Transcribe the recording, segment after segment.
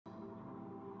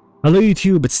Hello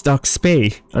YouTube, it's Doc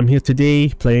Spay. I'm here today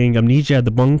playing Amnesia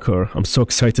The Bunker. I'm so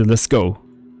excited, let's go.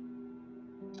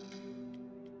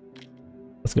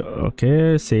 Let's go.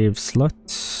 Okay, save slot.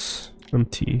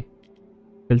 Empty.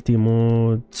 Filthy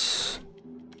mode.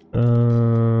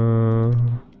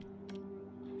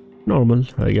 Normal,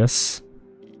 I guess.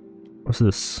 What's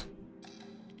this?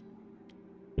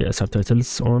 Yeah,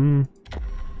 subtitles on.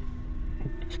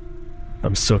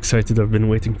 I'm so excited, I've been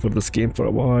waiting for this game for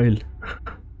a while.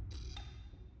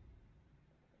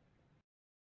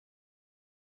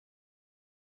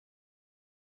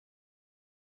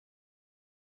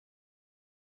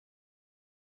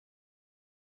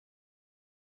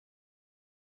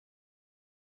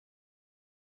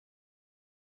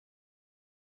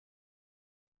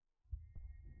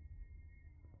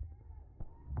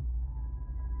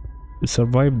 To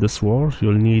survive this war,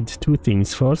 you'll need two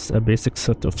things. First, a basic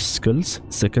set of skills.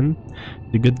 Second,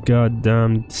 the good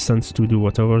goddamn sense to do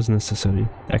whatever's necessary.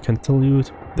 I can tell you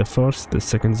the first, the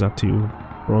second's up to you.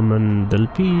 Roman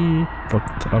Delphi,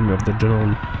 4th Army of the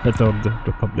Third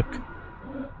Republic.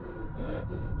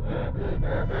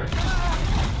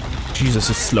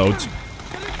 Jesus, it's loud.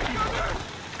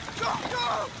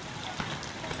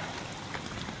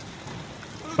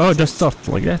 Oh, just stop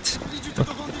like that.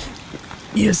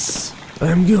 Yes, I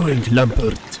am going,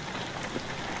 Lampert.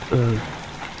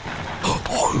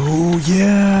 Oh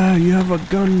yeah, you have a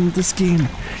gun in this game.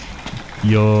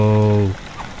 Yo,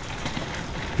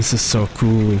 this is so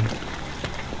cool.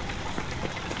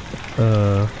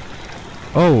 Oh,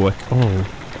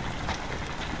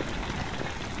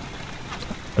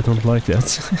 I don't like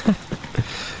that.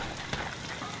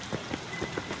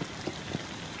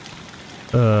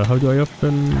 How do I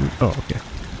open? Oh, okay.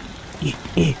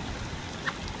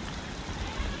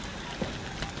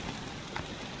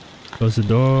 Close the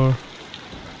door.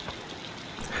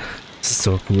 This is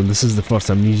so cool. This is the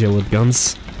first Amnesia with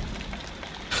guns.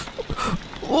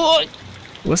 What?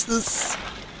 What's this?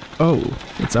 Oh,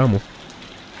 it's ammo.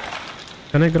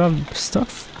 Can I grab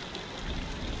stuff?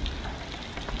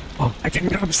 Oh, I can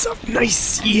grab stuff.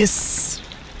 Nice. Yes.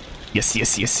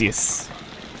 Yes.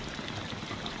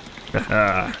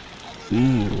 Haha.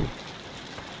 Ooh.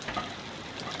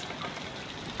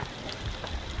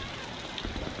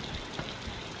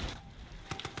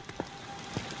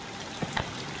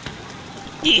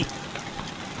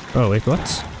 Oh wait,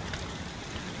 what?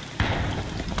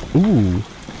 Ooh.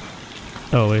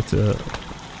 Oh wait,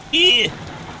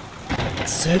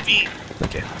 it's heavy.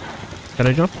 Okay. Can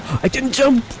I jump? I can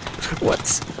jump! What?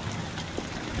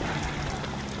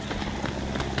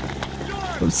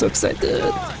 I'm so excited.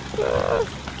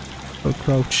 Oh,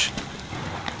 crouch.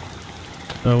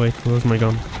 Oh wait, where's my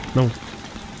gun? No.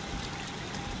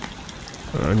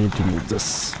 I need to move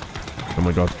this. Oh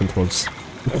my god, controls.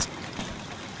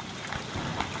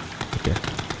 Okay.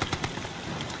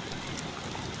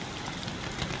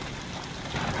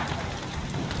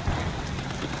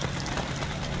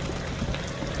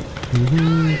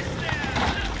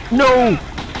 No!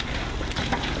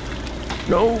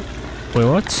 No! Wait,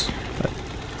 what?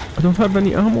 I don't have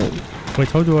any ammo. Wait,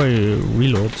 how do I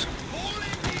reload?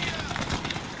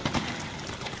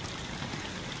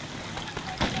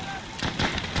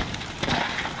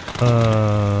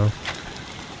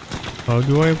 How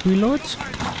do I reload?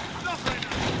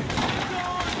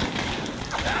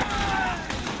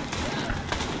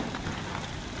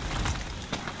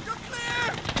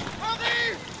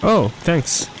 Oh,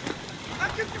 thanks.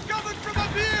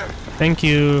 Thank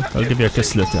you. I'll give you a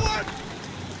kiss later.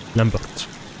 Lambert,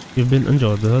 you've been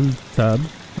injured. Hold tab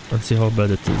and see how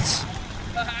bad it is.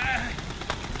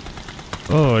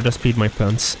 Oh, I just peed my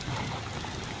pants.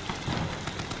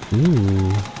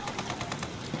 Ooh.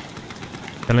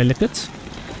 Can I lick it?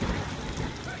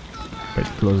 Wait,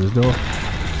 close the door.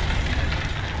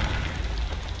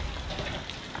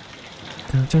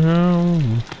 Ta-da.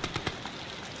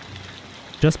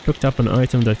 Just picked up an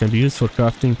item that can be used for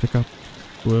crafting. Pick up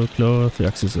wool, cloth,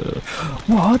 accessory.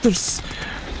 What? There's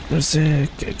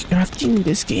crafting in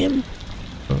this game?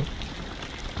 Oh.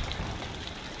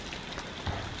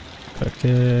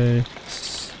 Okay.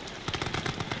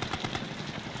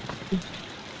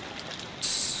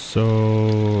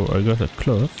 So I got a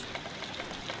cloth.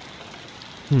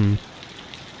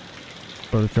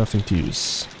 For the crafting to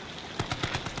use.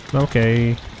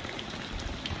 Okay.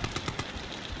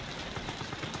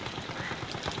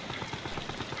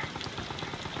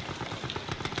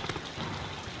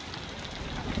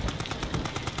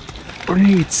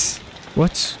 Grenades!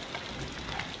 What?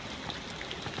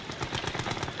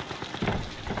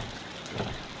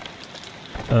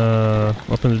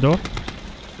 Open the door?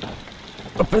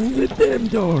 Open the damn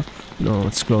door! No,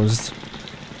 it's closed.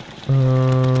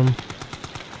 Um.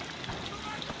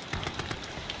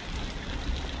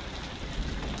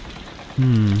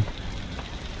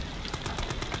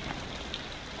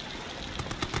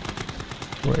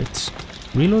 Wait.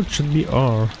 Reload should be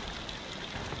R.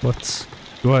 What?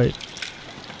 Do I?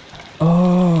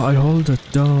 Oh, I hold it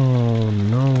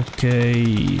down.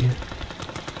 Okay.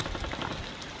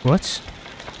 What?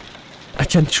 I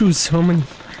can choose how many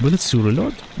bullets to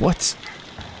reload? What?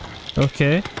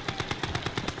 Okay.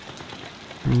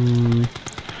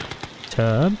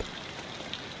 Tab.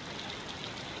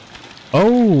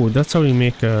 Oh, that's how you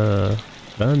make a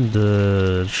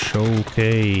bandage.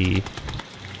 Okay.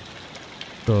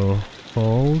 So,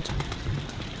 hold.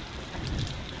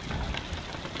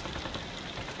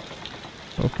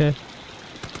 Okay.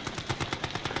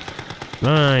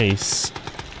 Nice.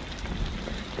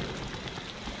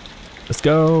 Let's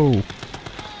go.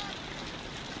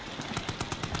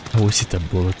 Oh, is it a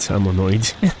bullet? I'm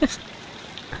annoyed.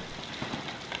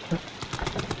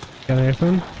 Can I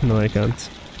open? No, I can't.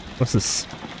 What's this?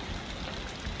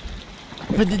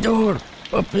 Open the door!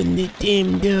 Open the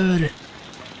damn door!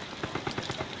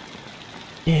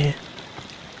 Yeah.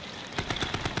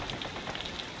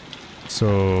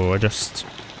 So I just...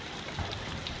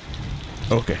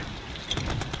 Okay.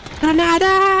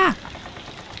 Granada!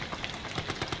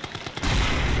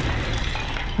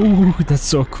 Ooh, that's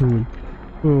so cool.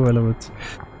 Oh, I love it.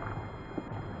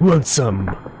 Want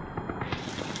some?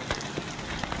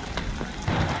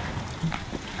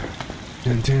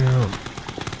 And down.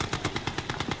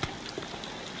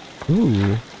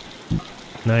 Ooh.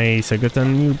 Nice, I got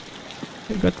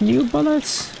new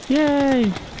bullets.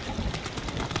 Yay!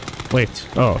 Wait.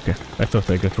 Oh, okay. I thought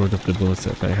I got rid of the bullets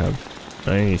that I have.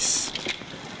 Nice.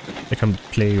 I can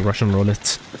play Russian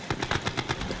roulette,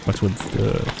 but with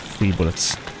the 3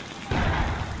 bullets.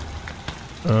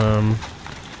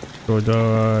 Should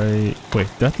I... Wait,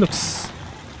 that looks...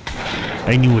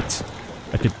 I knew it.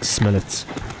 I could smell it.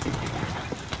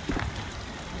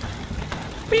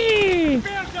 Whee!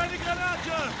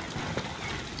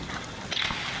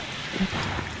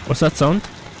 What's that sound?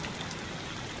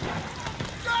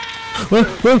 Whoa,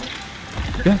 whoa!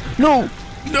 Yeah, no!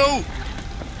 No!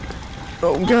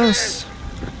 Oh, gas!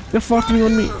 They're farting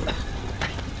on me!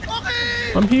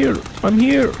 I'm here! I'm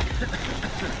here!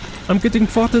 I'm getting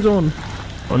farted on!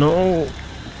 Oh no!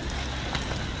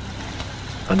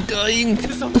 I'm dying!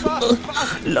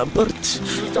 Lambert!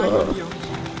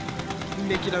 We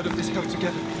make it out of this hell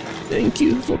together. Thank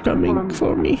you for coming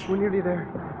for me. We're nearly there.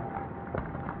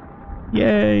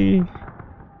 Yay!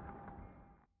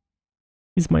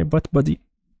 He's my butt buddy.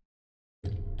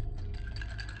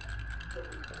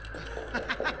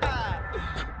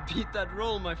 Beat that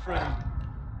roll, my friend.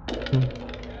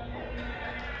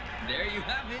 There you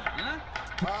have it, huh?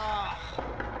 Ah,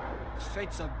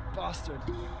 fate's a bastard.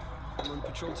 I'm on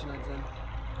patrol tonight then.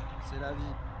 C'est la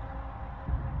vie.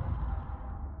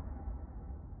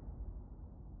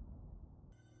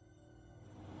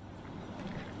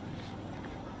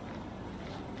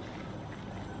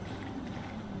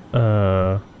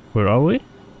 Where are we?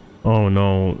 Oh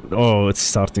no. Oh, it's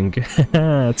starting.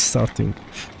 It's starting.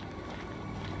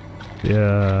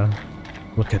 Yeah.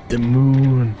 Look at the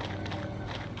moon.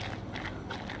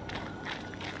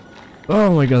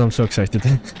 Oh my god, I'm so excited.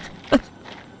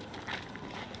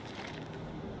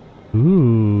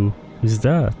 Ooh, who's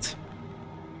that?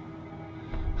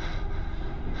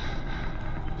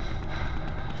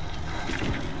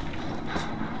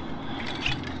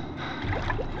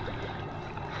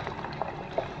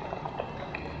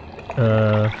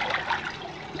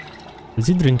 Is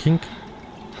he drinking?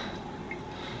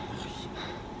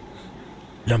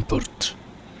 Lampert.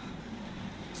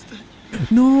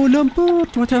 No,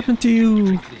 Lampert, what happened to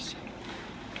you?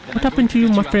 What happened to you,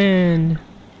 my friend?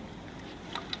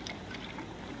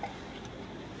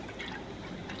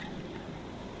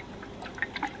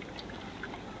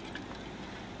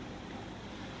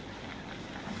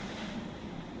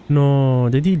 No,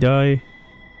 did he die?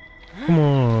 Come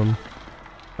on.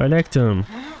 I liked him.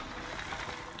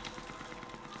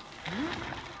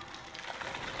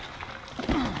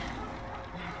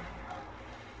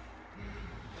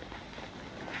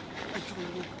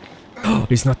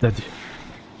 He's not dead.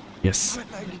 Yes.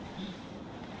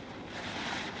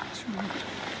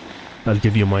 I'll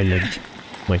give you my leg.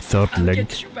 My third leg. I'll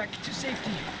get you back to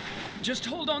safety. Just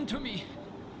hold on to me.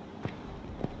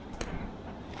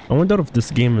 I wonder if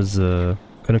this game is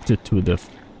connected to the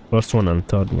first one and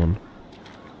third one.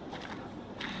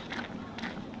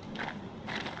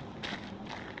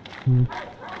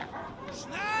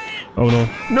 Oh no.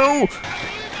 No!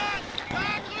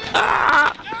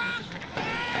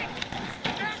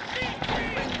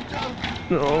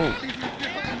 No.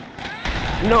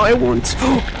 No, I won't.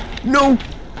 No.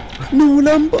 No,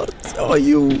 Lambert. Oh,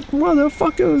 you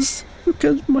motherfuckers. You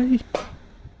killed my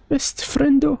best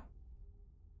friendo.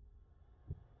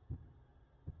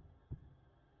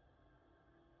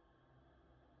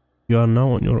 You are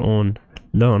now on your own.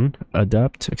 Learn,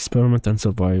 adapt, experiment, and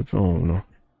survive. Oh no.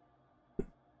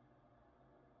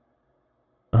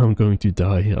 I'm going to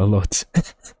die a lot.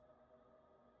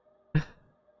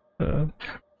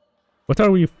 What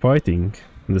are we fighting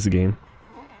in this game?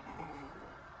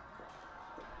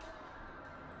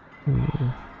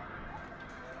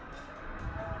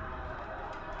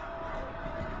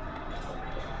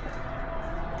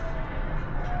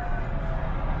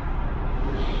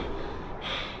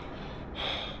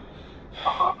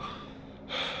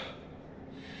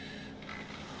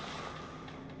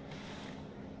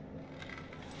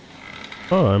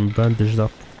 Oh, I'm bandaged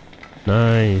up.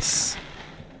 Nice.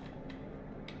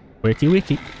 Wakey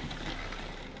wakey.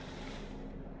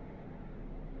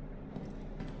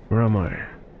 Where am I?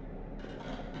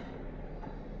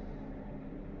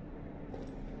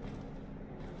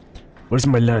 Where's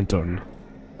my lantern?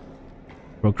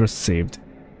 Progress saved.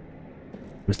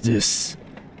 What's this?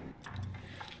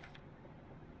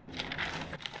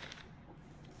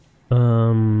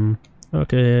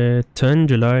 Okay, 10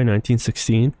 July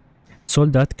 1916.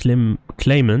 Soldat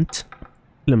Clement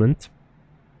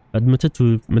admitted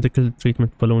to medical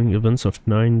treatment following events of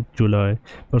 9 July.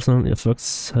 Personal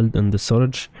effects held in the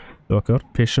storage locker.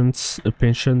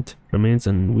 Patient remains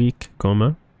in weak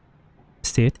coma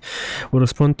state. Will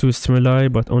respond to stimuli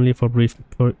but only for brief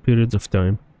periods of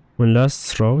time. When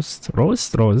last roused,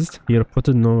 he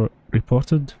reported no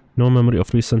memory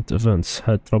of recent events.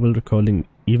 Had trouble recalling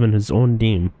even his own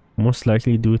name, most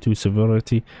likely due to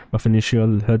severity of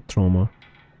initial head trauma.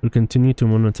 Will continue to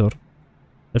monitor.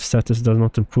 If status does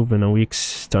not improve in a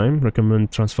week's time,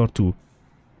 recommend transfer to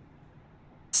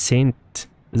Saint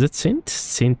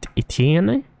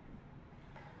Etienne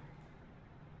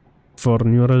for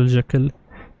neurological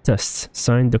tests.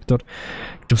 Signed, Dr.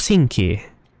 Josinke.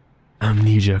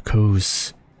 Amnesia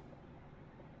cause.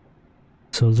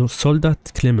 So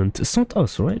Soldat Clement. It's not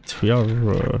us, right? We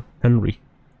are Henry.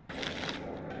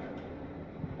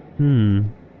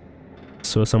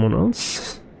 So someone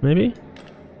else? Maybe?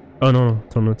 Oh no,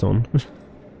 turn it on.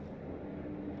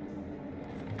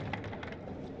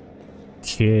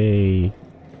 Okay.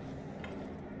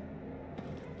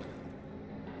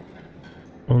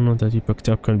 All note that you picked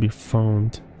up can be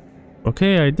found.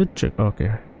 Okay, I did check. Okay,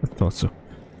 I thought so.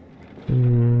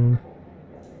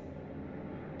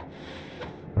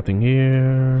 Nothing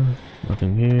here.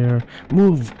 Nothing here.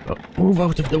 Move! Move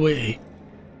out of the way!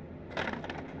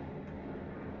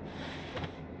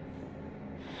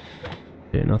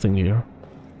 Okay, nothing here.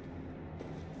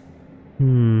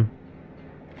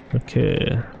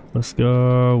 Okay, let's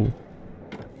go.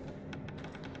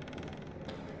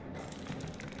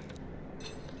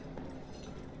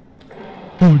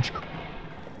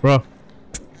 Bro.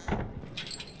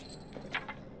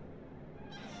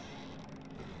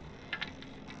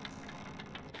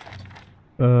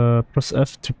 Press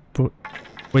F to put...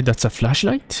 Wait, that's a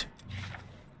flashlight?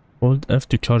 Hold F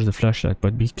to charge the flashlight,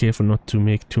 but be careful not to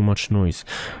make too much noise.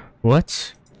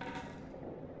 What?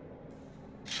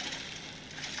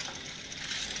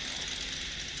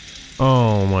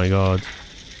 Oh my god.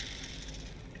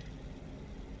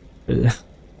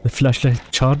 The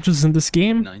flashlight charges in this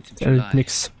game? 9th of And July, it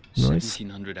makes noise?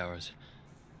 1700 hours.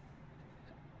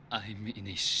 I'm in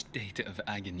a state of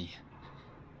agony.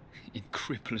 It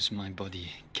cripples my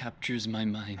body, captures my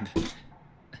mind,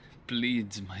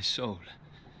 bleeds my soul.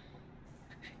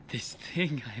 This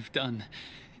thing I've done,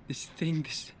 this thing.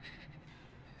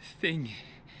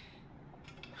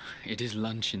 It is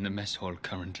lunch in the mess hall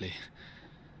currently.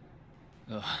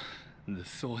 Ugh, the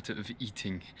thought of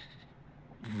eating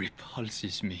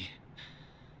repulses me.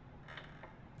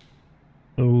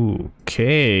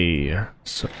 Okay.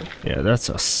 So, yeah, that's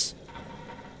us.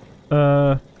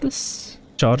 Let's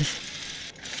charge.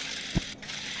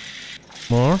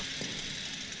 More?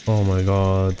 Oh my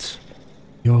god.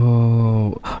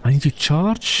 Yo, I need to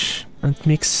charge and it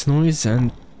makes noise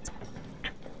and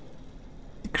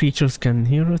creatures can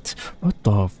hear it. What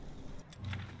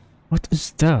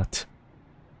is that?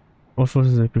 All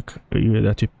photos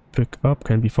that you pick up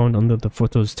can be found under the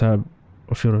photos tab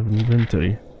of your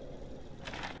inventory.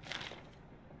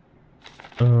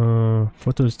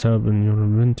 Photos tab in your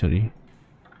inventory.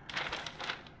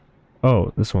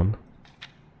 Oh, this one.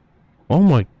 Oh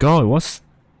my god, what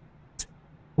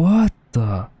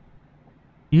the?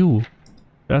 Ew.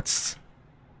 That's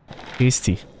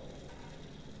tasty.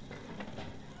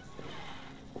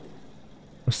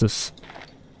 What's this?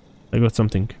 I got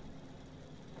something.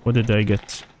 What did I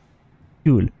get?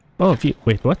 Fuel. Oh,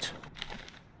 wait, what?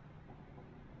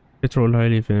 Petrol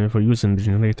highly for use in the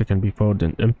generator can be found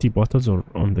in empty bottles or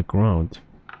on the ground.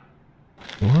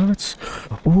 What?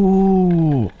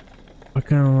 Oh, I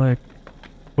can like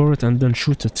pour it and then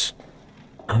shoot it.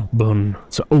 Burn.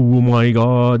 So, oh my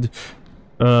god.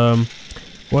 Wow.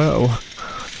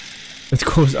 It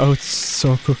goes out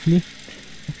so quickly.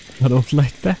 I don't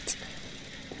like that.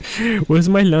 Where's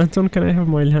my lantern? Can I have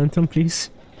my lantern,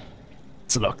 please?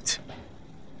 It's locked.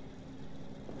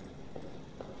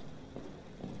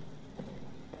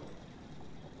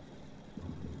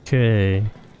 Okay.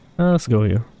 Let's go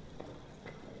here.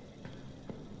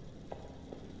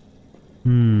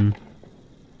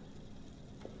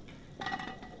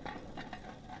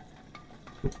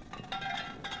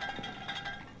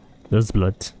 There's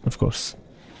blood, of course.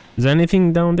 Is there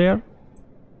anything down there?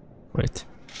 Wait.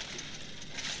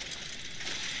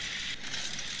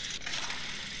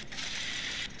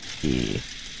 Yeah.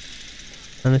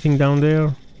 Anything down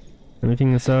there?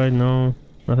 Anything inside? No,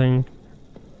 nothing.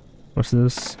 What's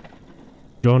this?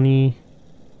 Johnny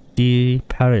D.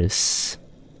 Paris.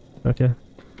 Okay.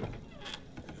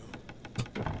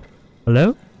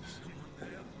 Hello?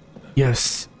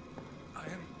 Yes.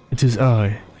 It is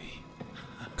I.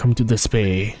 Come to the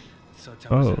Spai.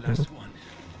 Oh. The last one.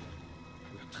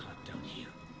 We're trapped down here.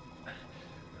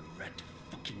 The red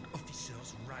fucking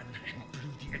officers ran and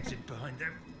blew the exit behind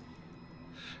them.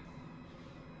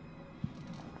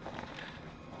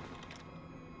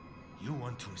 You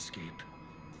want to escape.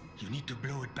 You need to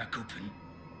blow it back open.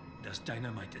 There's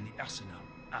dynamite in the arsenal.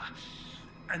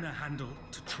 And a handle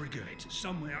to trigger it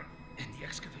somewhere in the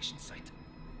excavation site.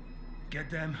 Get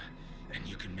them, and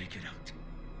you can make it out.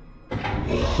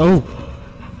 Oh.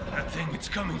 That thing, it's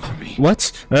coming for me.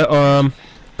 What? Wait, no. I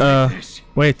want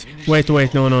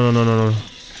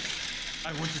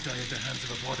to die at the hands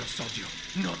of a border soldier,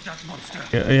 not that monster.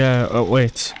 Yeah,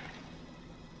 wait.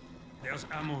 There's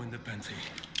ammo in the pantry.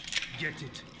 Get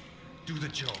it. Do the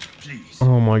job, please.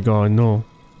 Oh my god, no.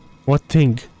 What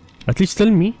thing? At least tell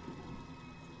me.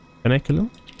 Can I kill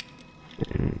him?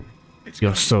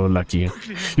 You're so lucky.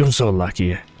 You're so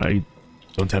lucky. I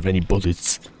don't have any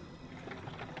bullets.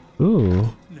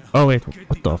 Ooh. Oh wait,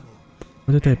 what the?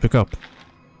 What did I pick up?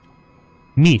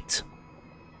 Meat.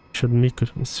 Should meat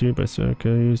see by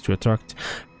circle used to attract.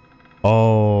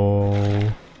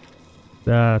 Oh,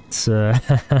 that's a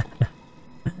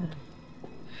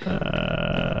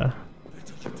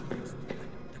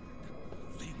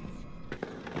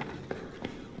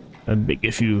big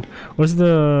if you. What's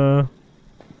the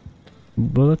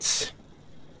bullets?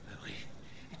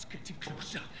 It's getting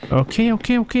closer.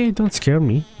 Okay, don't scare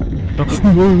me.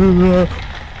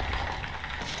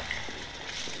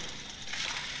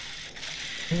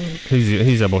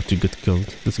 He's about to get killed.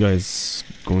 This guy's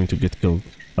going to get killed.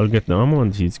 I'll get the ammo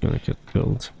and he's gonna get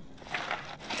killed.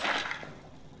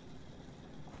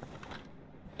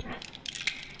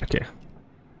 Okay.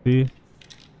 See?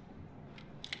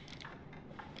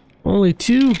 Only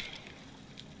 2?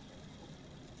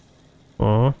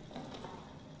 Aw.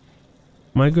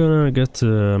 Am I gonna get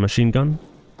a machine gun?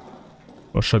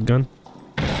 Or shotgun?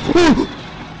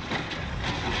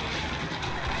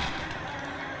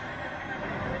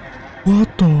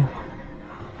 What the?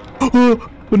 Oh,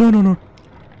 no.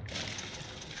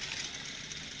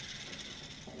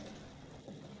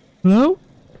 Hello?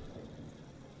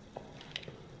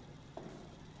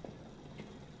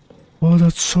 Oh,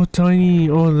 that's so tiny.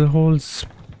 Oh, the holes.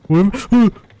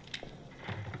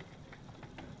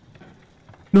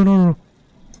 No.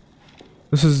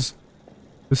 This is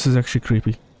actually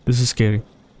creepy. This is scary.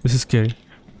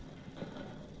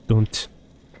 Don't.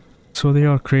 So they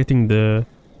are creating the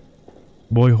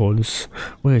boy holes.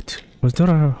 Wait, was there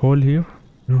a hole here?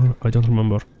 No, I don't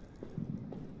remember.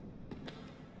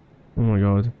 Oh my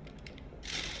god.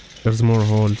 There's more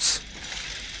holes.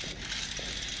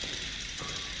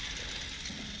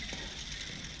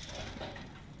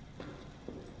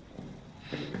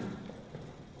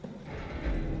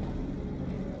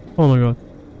 Oh my god.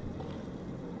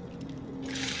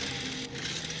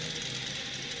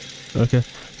 Okay.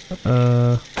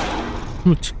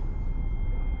 Shoot.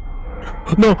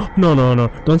 No.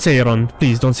 Don't say run.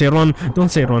 Please don't say run. Don't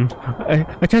say run.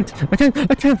 I can't.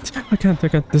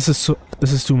 This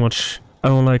is too much. I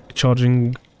don't like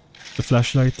charging the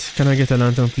flashlight. Can I get a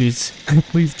lantern, please?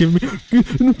 Please give me.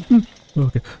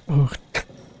 Okay. Oh.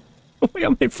 Why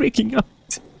am I freaking out?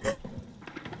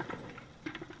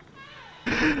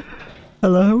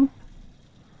 Hello?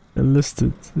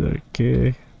 Enlisted.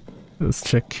 Okay. Let's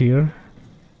check here.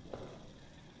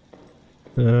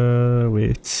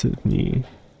 Wait, let me...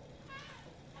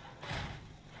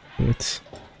 Wait.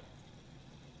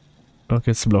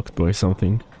 Okay, it's blocked by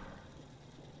something.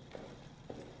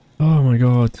 Oh my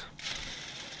god.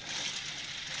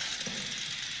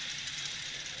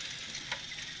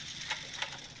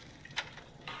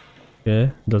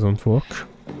 Okay, doesn't work.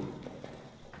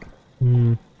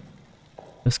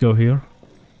 Let's go here.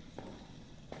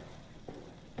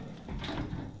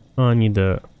 Oh, I need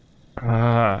a...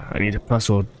 I need a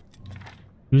password.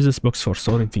 Use this box for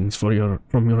storing things from your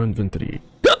inventory.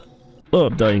 Oh,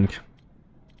 I'm dying.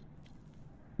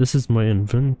 This is my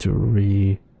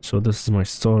inventory. So this is my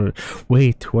storage.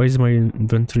 Wait, why is my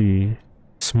inventory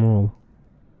small?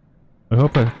 I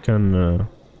hope I can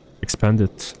expand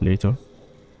it later.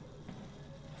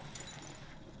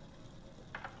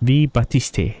 V.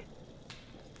 Batiste.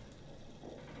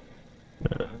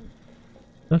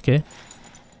 Okay.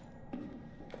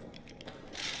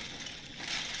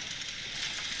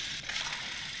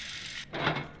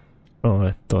 Oh,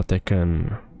 I thought I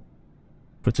can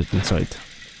put it inside.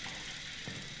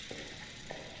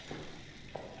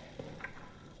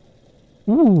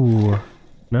 Ooh,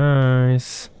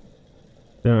 nice.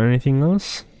 Is there anything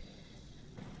else?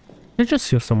 I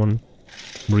just hear someone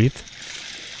breathe.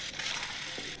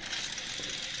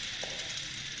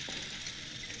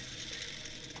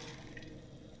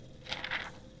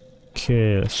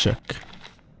 Okay, let's check.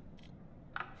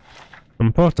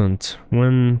 Important.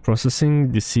 When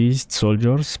processing deceased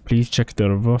soldiers, please check the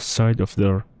reverse side of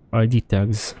their ID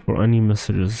tags for any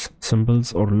messages,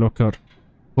 symbols, or locker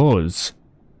codes.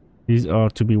 These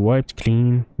are to be wiped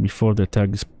clean before the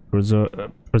tags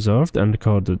preserved and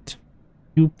recorded.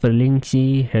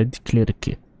 Superlinky head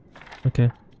clerk.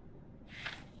 Okay.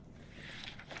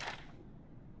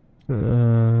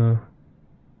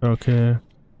 Okay.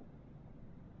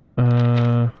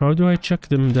 How do I check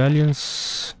the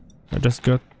medallions? I just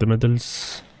got the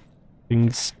medals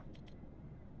things.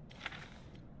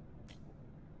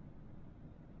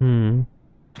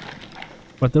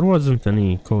 But there wasn't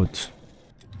any code.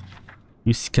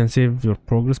 You can save your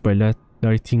progress by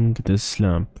lighting this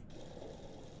lamp.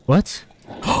 What?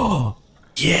 Oh,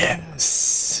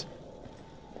 yes!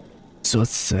 So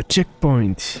it's a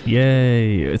checkpoint.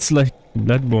 Yay! It's like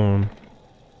Bloodborne.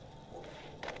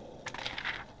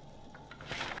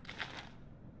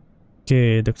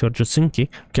 Okay, Dr. Josinki.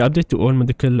 Okay, update to all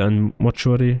medical and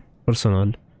mortuary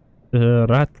personnel. The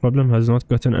rat problem has not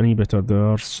gotten any better.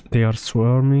 They are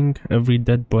swarming every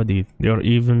dead body. They are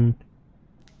even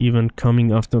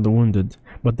coming after the wounded.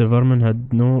 But the vermin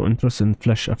had no interest in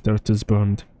flesh after it is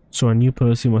burned. So a new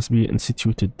policy must be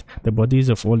instituted. The bodies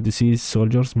of all deceased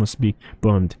soldiers must be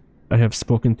burned. I have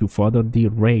spoken to Father D.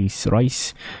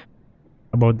 Rice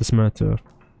about this matter.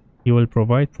 He will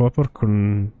provide proper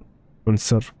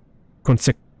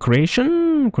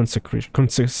consecrations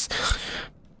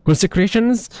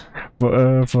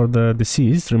for the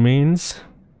deceased. Remains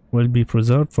will be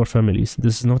preserved for families.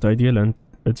 This is not ideal and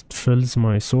it fills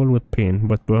my soul with pain,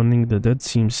 but burning the dead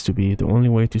seems to be the only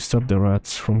way to stop the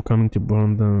rats from coming to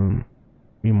burn them.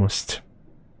 We must.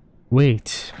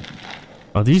 Wait,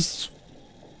 are these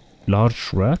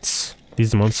large rats?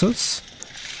 These monsters?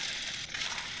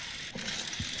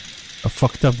 A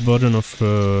fucked up version of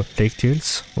Plague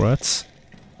Tales rats.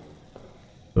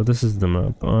 So this is the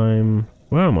map.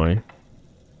 Where am I?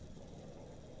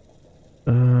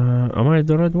 Am I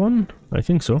the red one? I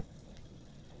think so.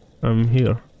 I'm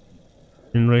here.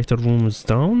 Generator room is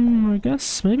down, I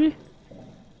guess, maybe?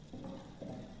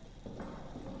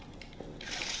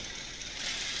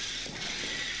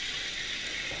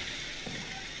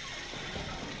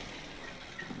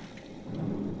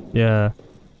 Yeah.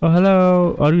 Oh,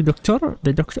 hello. Are you doctor?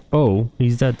 The doctor? Oh,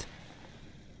 he's dead.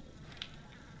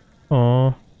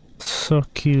 Oh, so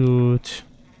cute.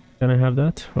 Can I have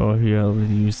that? Oh, he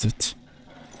already used it.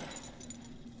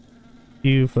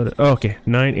 You for the, oh, okay,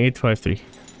 9853.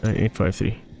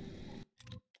 9853.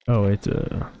 Oh wait,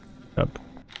 up.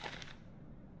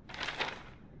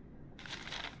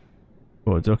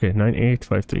 Oh, it's okay,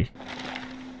 9853.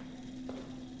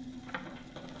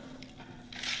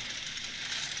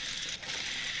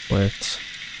 Wait.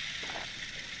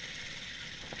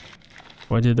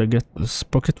 Why did I get this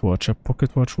pocket watch? A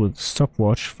pocket watch with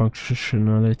stopwatch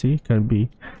functionality can be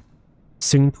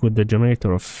synced with the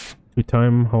generator to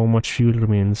time how much fuel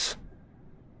remains.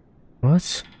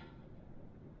 What?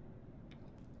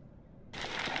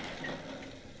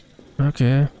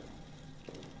 Okay.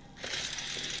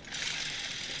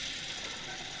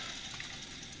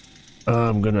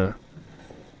 I'm gonna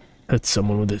hit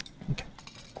someone with it. Okay.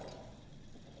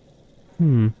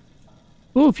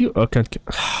 Oh, if you... Oh, can't...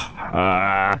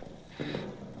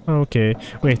 Okay,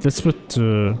 wait, let's put...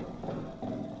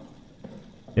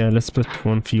 yeah, let's put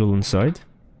one fuel inside.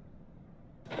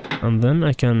 And then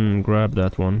I can grab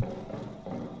that one.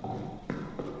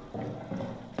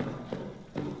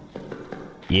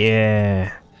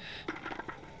 Yeah!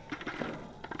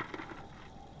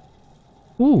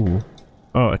 Ooh!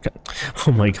 Oh, I can...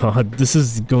 Oh my god, this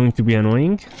is going to be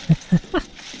annoying.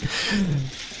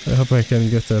 I hope I can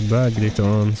get a bag later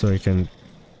on so I can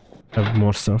have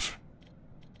more stuff.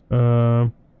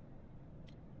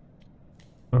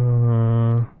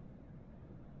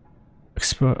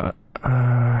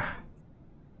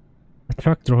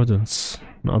 Attract rodents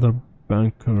and other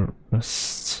bunker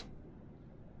pests.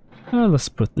 Let's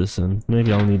put this in.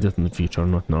 Maybe I'll need it in the future,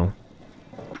 not now.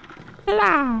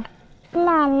 La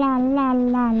la la la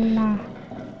la la.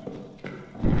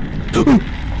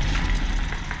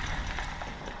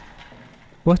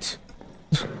 What?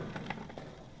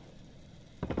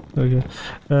 Okay.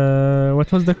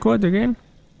 What was the code again?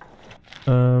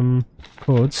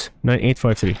 Codes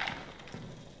 9853.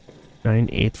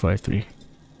 9853.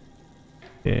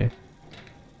 Okay.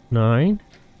 9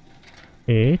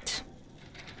 8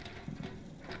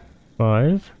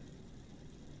 5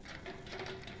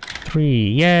 3.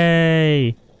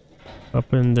 Yay!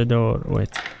 Open the door. Wait.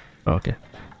 Okay.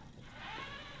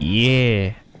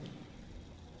 Yeah.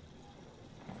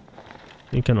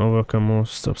 You can overcome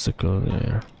most obstacles.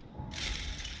 Yeah.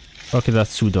 Okay,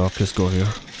 that's too dark. Let's go here.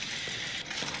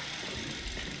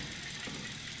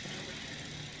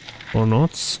 Or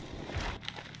not.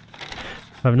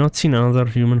 I've not seen another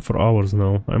human for hours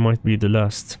now. I might be the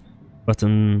last. But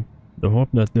in the hope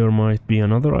that there might be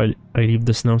another, I leave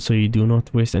this now so you do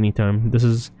not waste any time. This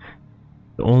is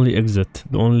the only exit,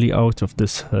 the only out of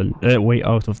this hell, way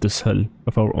out of this hell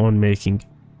of our own making.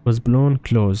 It was blown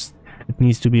closed. It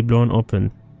needs to be blown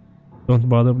open. Don't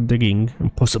bother digging.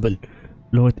 Impossible.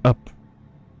 Blow it up.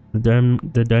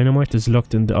 The dynamite is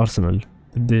locked in the arsenal.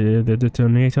 The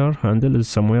detonator handle is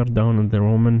somewhere down in the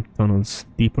Roman tunnels,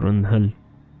 deeper in hell.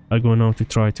 I go now to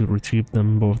try to retrieve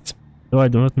them both. Though I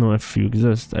do not know if you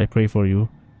exist, I pray for you.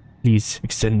 Please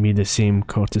extend me the same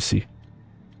courtesy.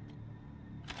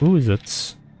 Who is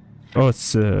it? Oh,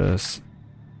 it's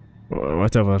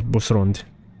whatever. Busrond.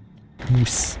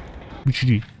 Bus.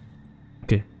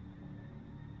 Okay.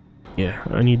 Yeah,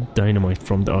 I need dynamite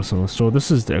from the arsenal. So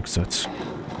this is the exit.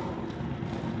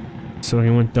 So he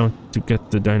went down to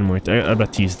get the dynamite. I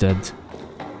bet he's dead.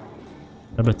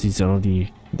 I bet he's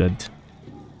already dead.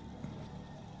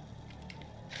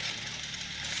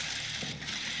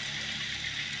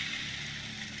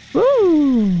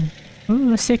 Woo! Oh,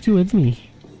 let's take you with me.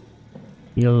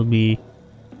 You'll be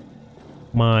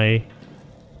my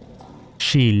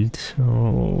shield.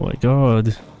 Oh my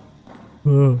god.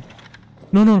 No,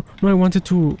 I wanted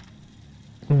to...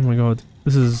 Oh my god.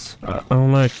 This is... I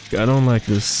don't like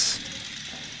this.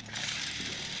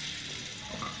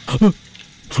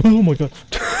 Oh my god.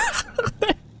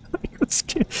 I got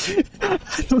scared. I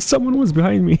thought someone was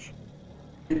behind me.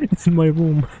 In my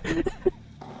room.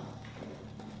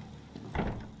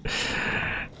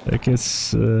 I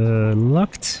guess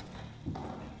locked.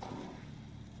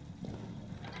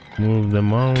 Move the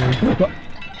mouse.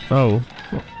 Oh,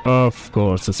 of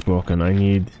course it's broken. I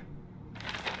need...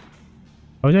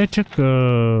 How do I check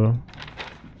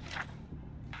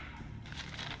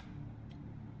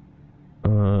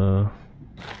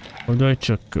how do I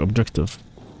check objective?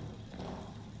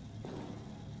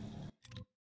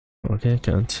 Okay,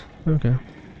 can't. Okay.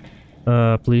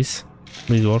 Please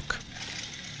work.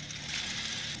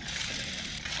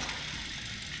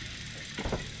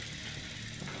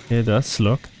 Okay, that's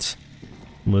locked.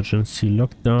 Emergency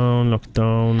lockdown.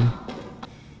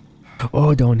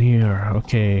 Oh, down here.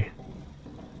 Okay.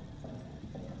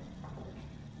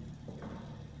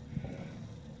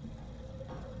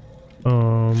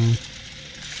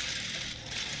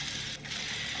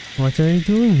 What are you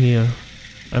doing here?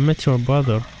 I met your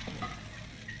brother.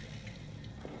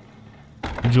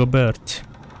 Jobert.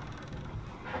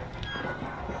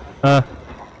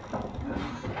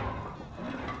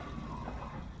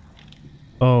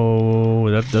 Oh,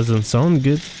 that doesn't sound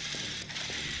good.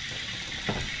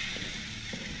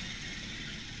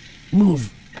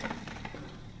 Move.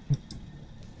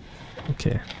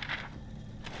 Okay.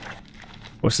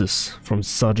 What's this? From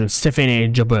Sergeant Stephanie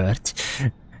Jobert.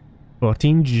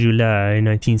 14 July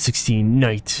 1916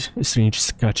 night. Strange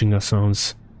scratching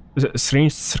sounds.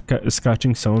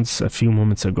 Scratching sounds a few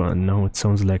moments ago, and now it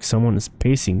sounds like someone is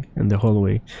pacing in the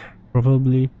hallway.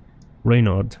 Probably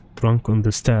Reynard, drunk on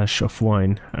the stash of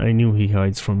wine. I knew he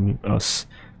hides from us.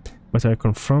 but I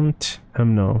confront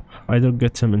him now. Either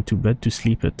get him into bed to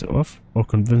sleep it off, or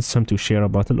convince him to share a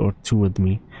bottle or two with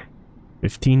me.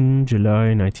 15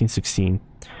 July 1916.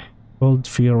 Cold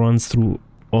fear runs through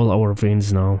all our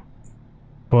veins now.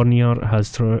 Fournier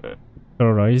has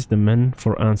terrorized the men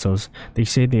for answers. They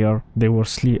say they were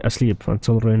asleep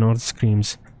until Reynard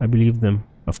screams. I believe them,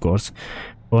 of course.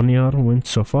 Fournier went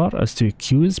so far as to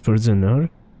accuse prisoner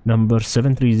number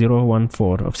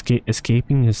 73014 of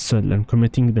escaping his cell and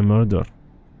committing the murder.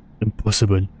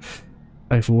 Impossible.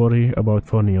 I worry about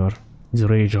Fournier. His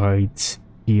rage hides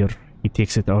here. He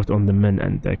takes it out on the men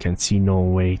and I can see no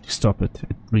way to stop it.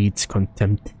 It breeds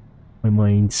contempt. My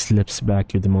mind slips back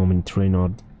to the moment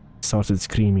Reynard started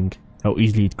screaming. How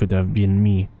easily it could have been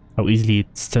me. How easily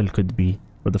it still could be.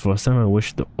 For the first time I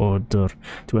wish the order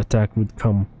to attack would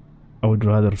come. I would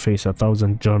rather face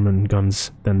 1,000 German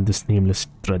guns than this nameless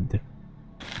dread.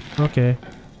 Okay.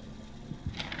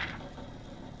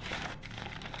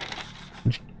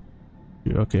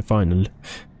 Okay, final.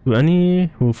 To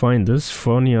any who find this,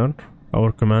 Fournier,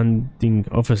 our commanding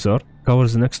officer,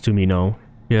 cowers next to me now.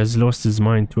 He has lost his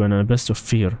mind to an abyss of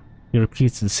fear. He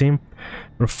repeats the same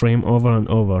refrain over and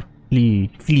over. Flee,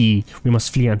 flee, we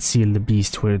must flee and seal the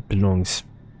beast where it belongs.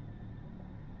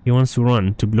 He wants to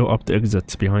run, to blow up the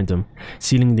exit behind him,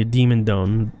 sealing the demon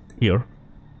down here.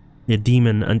 The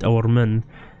demon and our men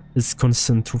is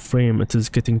constant refrain. It is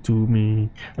getting to me,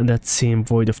 and that same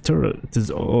void of terror, it is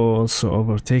also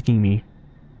overtaking me.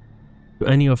 To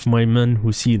any of my men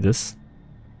who see this,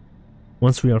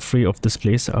 once we are free of this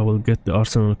place, I will get the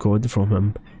arsenal code from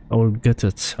him. I will get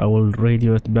it. I will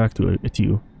radio it back to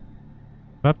you.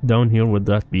 Trapped down here with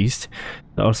that beast,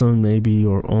 the arsenal may be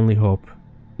your only hope.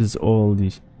 This is all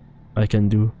I can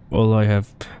do, all I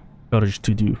have courage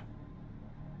to do.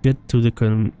 Get to the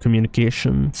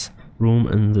communications room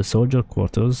in the soldier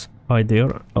quarters. Hide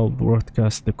there, I'll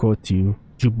broadcast the code to you.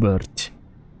 Joubert.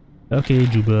 Okay,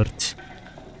 Joubert.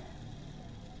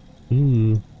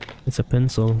 Ooh, it's a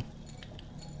pencil.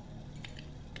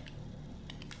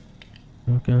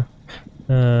 Okay.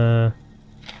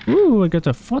 Ooh, I got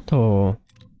a photo.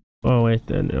 Oh wait,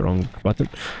 the wrong button.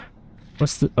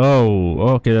 What's the? Oh,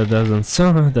 okay, that doesn't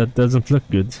sound. That doesn't look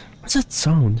good. What's that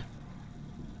sound?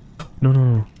 No, no,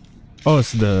 no. Oh,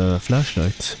 it's the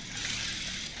flashlight.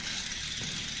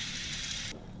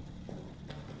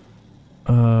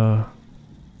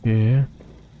 Yeah.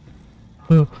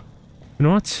 Oh, you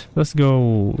know what? Let's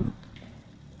go.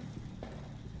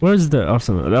 Where's the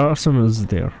arsenal? The arsenal is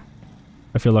there.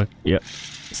 I feel like, yeah.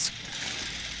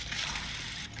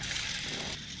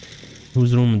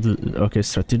 Whose room? Okay,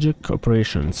 strategic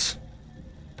operations.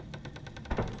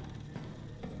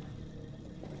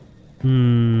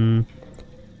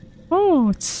 Oh,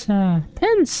 it's a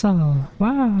pencil.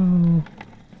 Wow.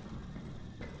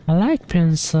 I like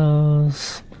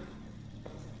pencils.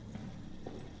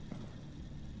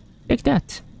 Take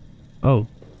that. Oh.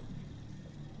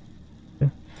 Yeah.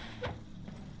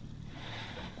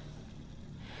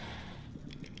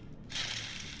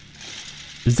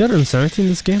 Is there insanity in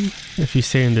this game? If you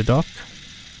stay in the dock?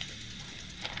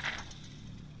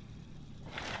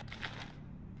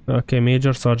 Okay,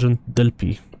 Major Sergeant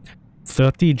Delpy.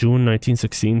 30 June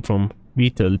 1916 from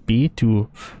Vital P to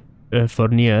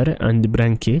Fournier and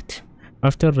Branquet.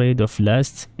 After raid of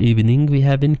last evening, we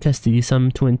have in custody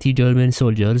some 20 German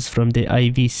soldiers from the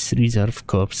IV Reserve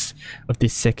Corps of the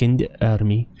 2nd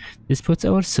Army. This puts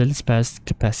our cells past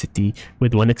capacity.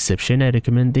 With one exception, I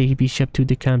recommend they be shipped to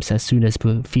the camps as soon as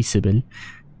feasible.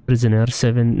 Prisoner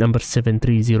number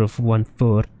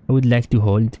 73014, I would like to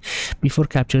hold. Before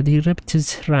capture, he ripped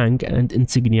his rank and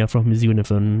insignia from his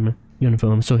uniform,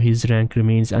 so his rank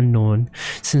remains unknown.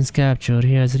 Since capture,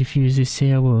 he has refused to say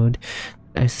a word.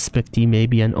 I suspect he may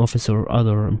be an officer or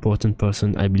other important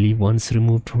person. I believe once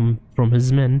removed from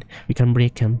his men, we can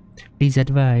break him. Please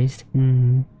advise.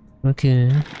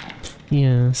 Okay.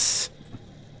 Yes.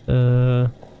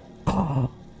 Ooh.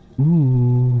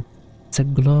 It's a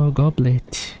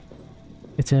goblet.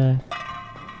 It's a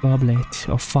goblet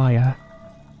of fire.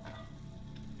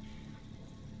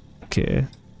 Okay.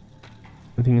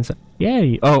 I think it's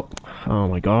yay! Oh! Oh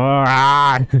my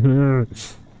god!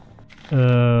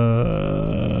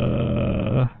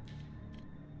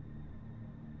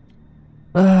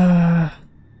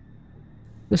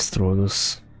 Let's throw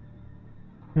this.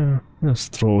 Yeah, let's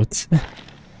throw it.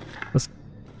 Let's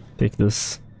take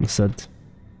this instead.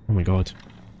 Oh my god.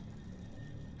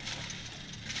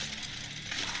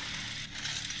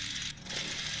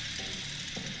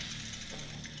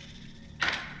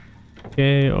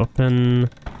 Okay, open.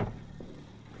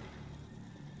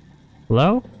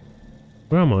 Hello?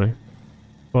 Where am I?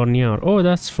 Fournier. Oh,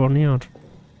 that's Fournier.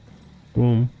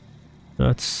 room.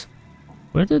 That's...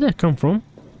 Where did that come from?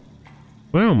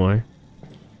 Where am I?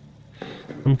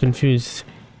 I'm confused.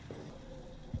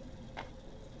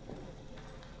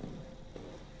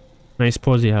 Nice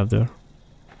pose you have there.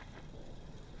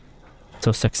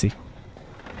 So sexy.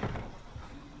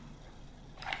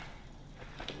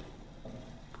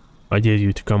 I dare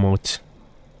you to come out.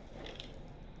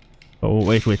 Oh,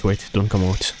 wait, wait, wait. Don't come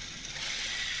out.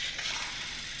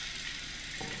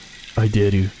 I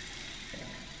dare you.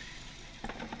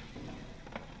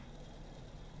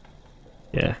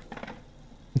 Yeah.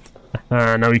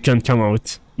 Now you can't come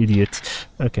out, idiot.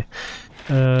 Okay.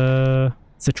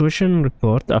 Situation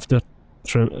report. After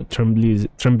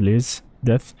Tremblay's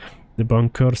death, the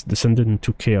bunkers descended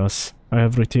into chaos. I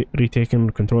have retaken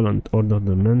control and ordered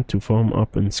the men to form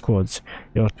up in squads.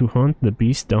 They are to hunt the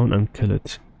beast down and kill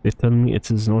it. They tell me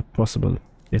it is not possible.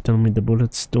 They tell me the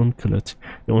bullets don't kill it.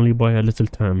 They only buy a little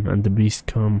time and the beast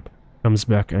comes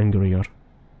back angrier.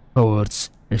 Cowards.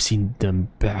 I've seen them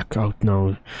back out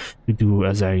now to do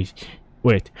as I...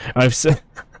 Wait, I've sent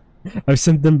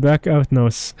them back out now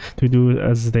to do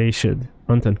as they should.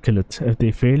 Hunt and kill it. If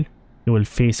they fail, they will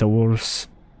face a worse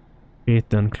fate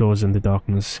than close in the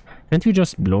darkness. Can't you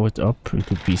just blow it up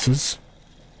into pieces?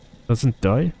 Doesn't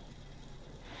die?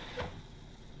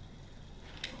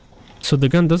 So the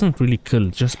gun doesn't really kill,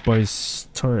 just buys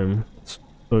time.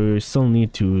 So you still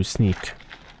need to sneak.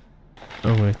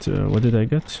 Oh wait, what did I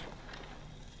get?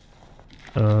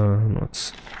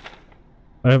 Notes.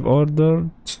 I have ordered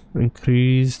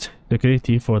increased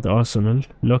security for the arsenal,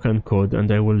 lock and code,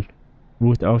 and I will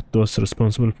root out those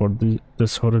responsible for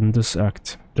this horrendous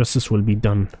act. Justice will be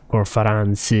done for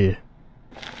France. Yeah,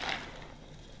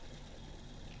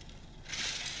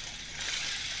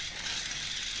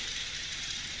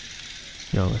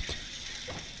 wait.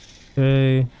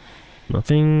 Okay,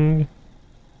 nothing.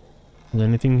 Is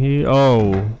anything here?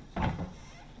 Oh,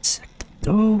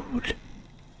 oh.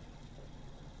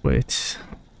 Wait,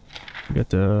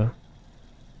 got a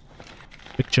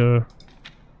picture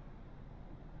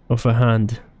of a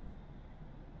hand.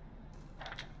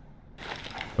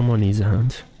 Someone needs a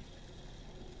hand.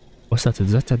 What's that?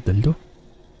 Is that a dildo?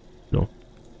 No.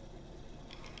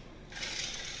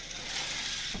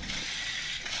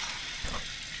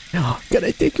 Oh, can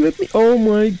I take you with me? Oh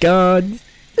my god!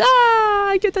 Ah,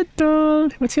 I get a doll.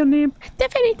 What's your name?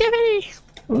 Stephanie, Stephanie!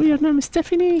 Oh, your name is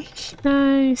Stephanie.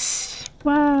 Nice.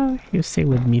 Wow. You stay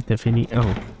with me, Stephanie.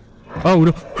 Oh. Oh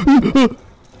no.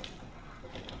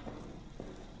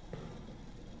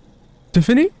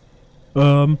 Tiffany?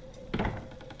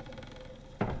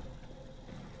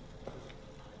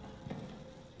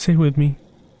 Stay with me.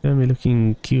 I'm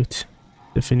looking cute.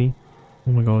 Tiffany.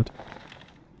 Oh my god.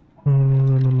 Oh,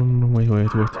 no. Wait.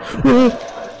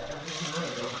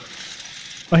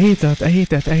 I hate that. I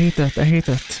hate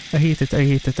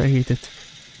it.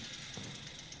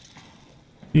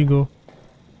 Here you go.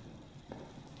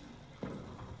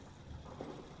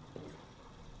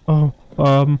 Oh,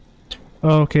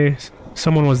 okay.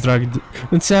 Someone was dragged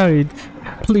inside.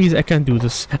 Please, I can't do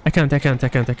this. I can't.